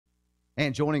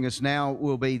And joining us now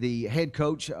will be the head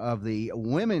coach of the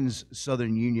women's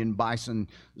Southern Union Bison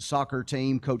soccer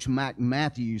team, Coach Mac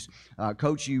Matthews.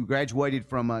 Coach, you graduated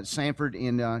from Sanford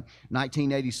in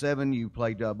 1987. You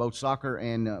played both soccer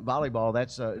and volleyball.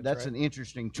 That's right. an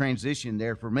interesting transition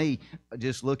there for me,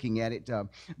 just looking at it.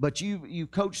 But you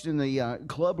coached in the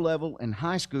club level and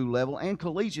high school level and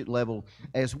collegiate level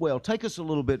as well. Take us a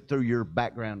little bit through your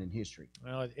background and history.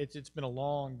 Well, it's been a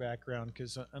long background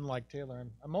because unlike Taylor,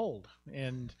 I'm old,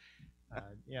 and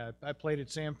yeah, I played at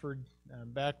Sanford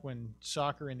back when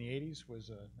soccer in the '80s was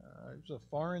it was a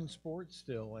foreign sport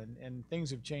still, and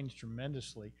things have changed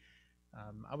tremendously.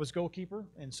 I was goalkeeper,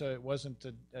 and so it wasn't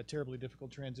a terribly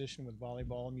difficult transition with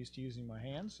volleyball. I'm used to using my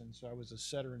hands, and so I was a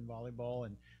setter in volleyball,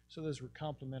 and so those were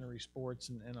complementary sports,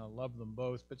 and I love them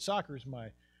both. But soccer is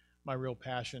my real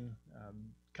passion.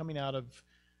 Coming out of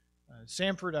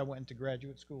Sanford, I went to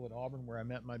graduate school at Auburn, where I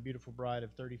met my beautiful bride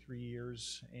of 33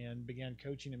 years and began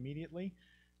coaching immediately.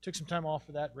 Took some time off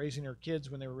of that, raising our kids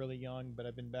when they were really young, but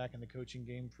I've been back in the coaching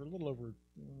game for a little over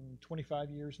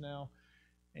 25 years now,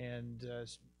 and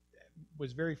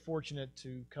was very fortunate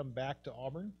to come back to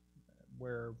Auburn,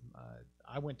 where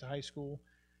I went to high school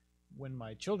when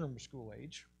my children were school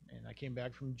age, and I came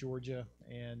back from Georgia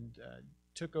and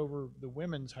took over the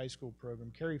women's high school program.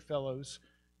 Carrie Fellows,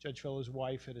 Judge Fellows'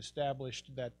 wife, had established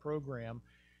that program,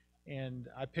 and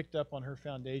I picked up on her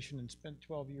foundation and spent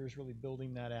 12 years really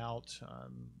building that out.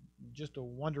 Just a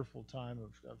wonderful time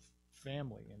of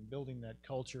family and building that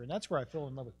culture, and that's where I fell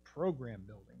in love with program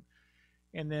building.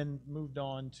 And then moved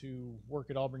on to work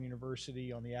at Auburn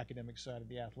University on the academic side of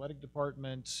the athletic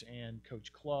department and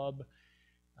coach club.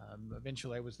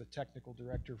 Eventually, I was the technical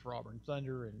director for Auburn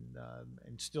Thunder,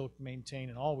 and still maintain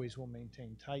and always will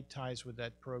maintain tight ties with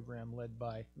that program led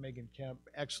by Megan Kemp.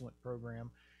 Excellent program,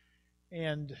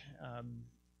 and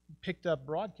picked up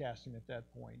broadcasting at that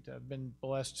point. I've been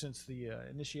blessed since the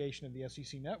initiation of the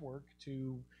SEC network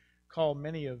to call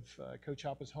many of Coach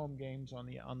Hoppa's home games on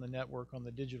the network on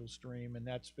the digital stream, and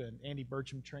that's been Andy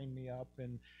Burcham trained me up,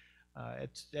 and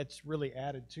it's really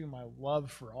added to my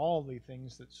love for all the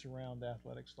things that surround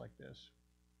athletics like this.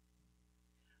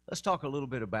 Let's talk a little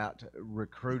bit about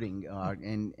recruiting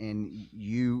and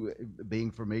you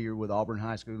being familiar with Auburn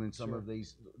High School and some Sure. of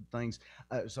these things,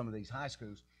 some of these high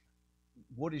schools.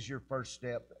 What is your first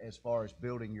step as far as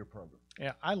building your program?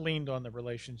 Yeah, I leaned on the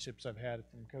relationships I've had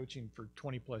from coaching for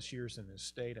 20 plus years in this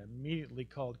state. I immediately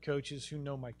called coaches who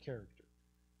know my character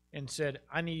and said,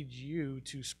 I need you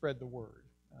to spread the word.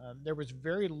 There was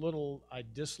very little I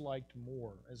disliked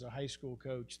more as a high school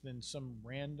coach than some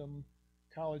random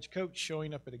college coach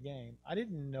showing up at a game. I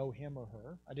didn't know him or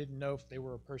her. I didn't know if they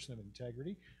were a person of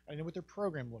integrity. I didn't know what their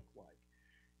program looked like.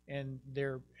 And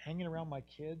they're hanging around my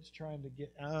kids trying to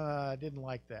get, I didn't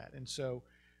like that. And so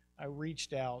I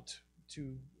reached out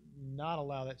to not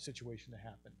allow that situation to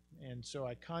happen. And so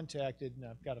I contacted, and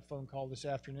I've got a phone call this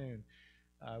afternoon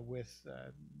with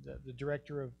the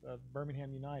director of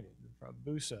Birmingham United,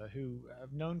 Busa, who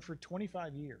I've known for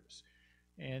 25 years,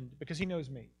 and because he knows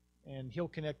me, and he'll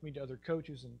connect me to other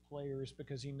coaches and players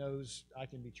because he knows I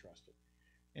can be trusted.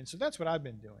 And so that's what I've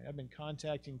been doing. I've been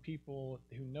contacting people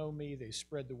who know me. They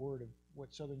spread the word of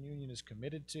what Southern Union is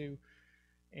committed to,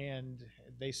 and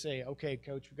they say, okay,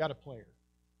 coach, we've got a player.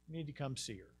 You need to come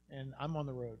see her. And I'm on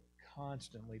the road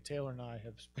constantly. Taylor and I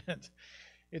have spent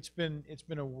it's been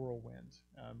a whirlwind.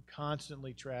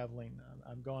 Constantly traveling.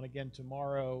 I'm gone again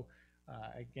tomorrow.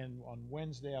 Again on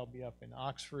Wednesday, I'll be up in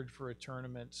Oxford for a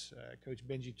tournament. Coach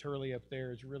Benji Turley up there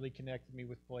has really connected me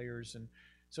with players, and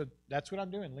so that's what I'm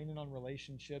doing, leaning on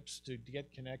relationships to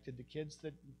get connected to kids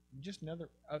that just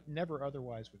never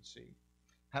otherwise would see.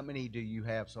 How many do you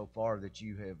have so far that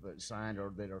you have signed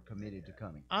or that are committed to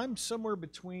coming? I'm somewhere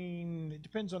between, it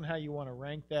depends on how you want to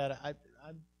rank that.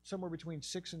 I'm somewhere between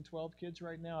 6 and 12 kids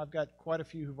right now. I've got quite a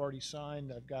few who've already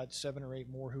signed. I've got 7 or 8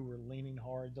 more who are leaning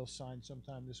hard. They'll sign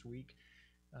sometime this week.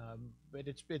 But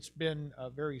it's been a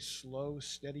very slow,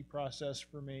 steady process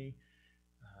for me,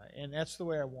 and that's the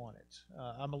way I want it.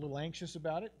 I'm a little anxious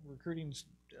about it. Recruiting's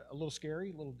a little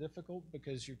scary, a little difficult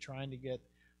because you're trying to get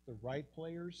the right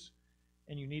players,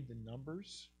 and you need the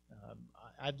numbers.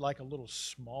 I'd like a little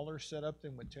smaller setup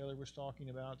than what Taylor was talking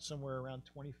about, somewhere around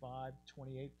 25,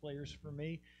 28 players for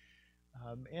me.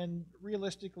 And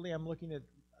realistically, I'm looking at,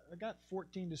 I got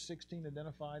 14 to 16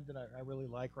 identified that I really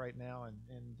like right now.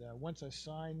 And once I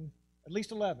sign at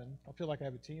least 11, I'll feel like I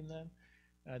have a team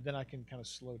then I can kind of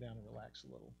slow down and relax a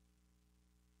little.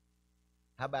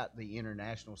 How about the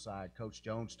international side? Coach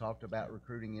Jones talked about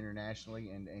recruiting internationally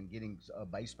and getting a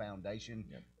base foundation.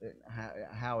 Yep.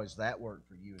 How has that worked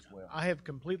for you as well? I have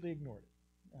completely ignored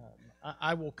it.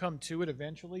 I will come to it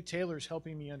eventually. Taylor's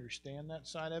helping me understand that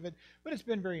side of it, but it's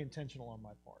been very intentional on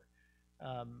my part.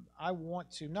 I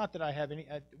want to, not that I have any,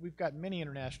 we've got many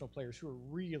international players who are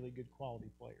really good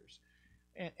quality players,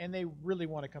 and they really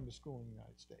want to come to school in the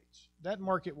United States. That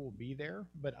market will be there,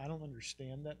 but I don't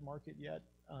understand that market yet.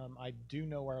 I do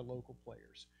know our local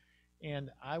players.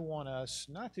 And I want us,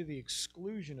 not to the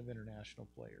exclusion of international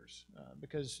players,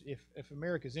 because if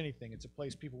America's anything, it's a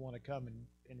place people want to come,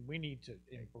 and we need to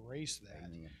embrace that.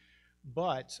 Amen.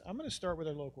 But I'm going to start with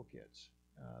our local kids.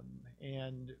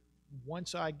 And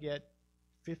once I get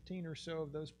 15 or so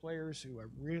of those players who I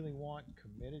really want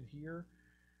committed here,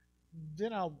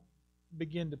 then I'll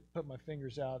begin to put my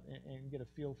fingers out and get a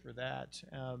feel for that,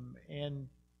 and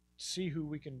see who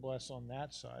we can bless on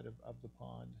that side of the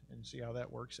pond and see how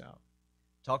that works out.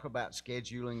 Talk about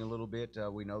scheduling a little bit.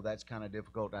 We know that's kind of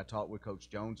difficult. I talked with Coach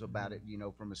Jones about it,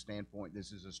 from a standpoint,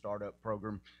 this is a startup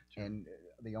program, sure, and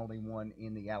the only one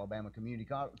in the Alabama Community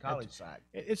College side.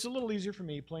 It's a little easier for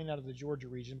me playing out of the Georgia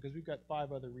region because we've got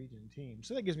 5 other region teams.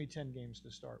 So that gives me 10 games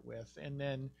to start with. And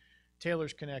then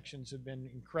Taylor's connections have been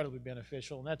incredibly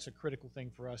beneficial, and that's a critical thing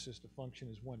for us, is to function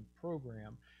as one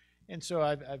program. And so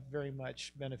I've very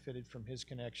much benefited from his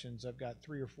connections. I've got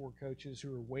 3 or 4 coaches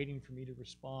who are waiting for me to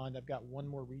respond. I've got 1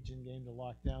 more region game to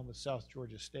lock down with South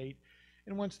Georgia State.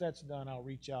 And once that's done, I'll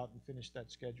reach out and finish that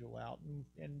schedule out.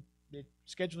 And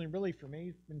scheduling really for me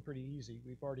has been pretty easy.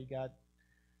 We've already got,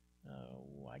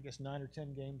 I guess, 9 or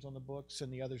 10 games on the books,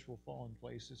 and the others will fall in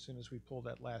place as soon as we pull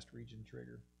that last region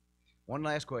trigger. One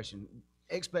last question.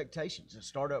 Expectations, a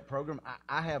startup program.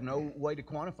 I have no way to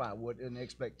quantify what an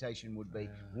expectation would be.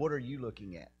 What are you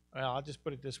looking at? Well, I'll just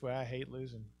put it this way. I hate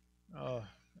losing.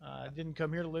 I didn't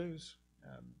come here to lose.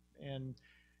 And,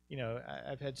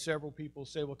 I've had several people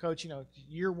say, well, Coach,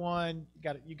 year one,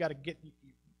 you got to get,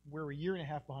 we're a year and a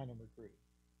half behind on recruiting.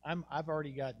 I've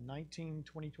already got 19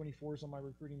 2024s on my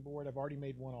recruiting board. I've already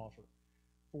made 1 offer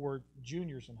for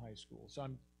juniors in high school. So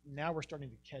now we're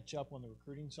starting to catch up on the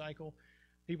recruiting cycle.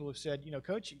 People have said,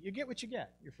 Coach, you get what you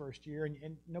get your first year,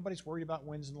 and nobody's worried about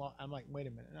wins and losses. I'm like, wait a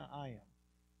minute, no, I am.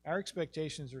 Our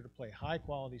expectations are to play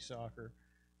high-quality soccer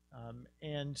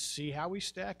and see how we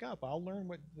stack up. I'll learn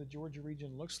what the Georgia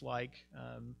region looks like,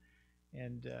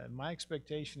 and my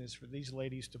expectation is for these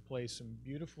ladies to play some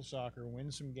beautiful soccer,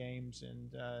 win some games,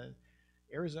 and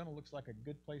Arizona looks like a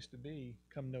good place to be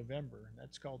come November.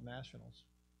 That's called Nationals.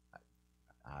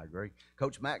 I agree.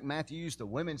 Coach Mac Matthews, the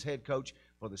women's head coach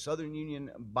for the Southern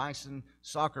Union Bison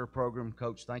soccer program.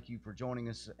 Coach, thank you for joining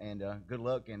us, and good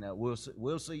luck, and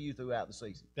we'll see you throughout the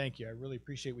season. Thank you. I really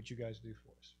appreciate what you guys do for us.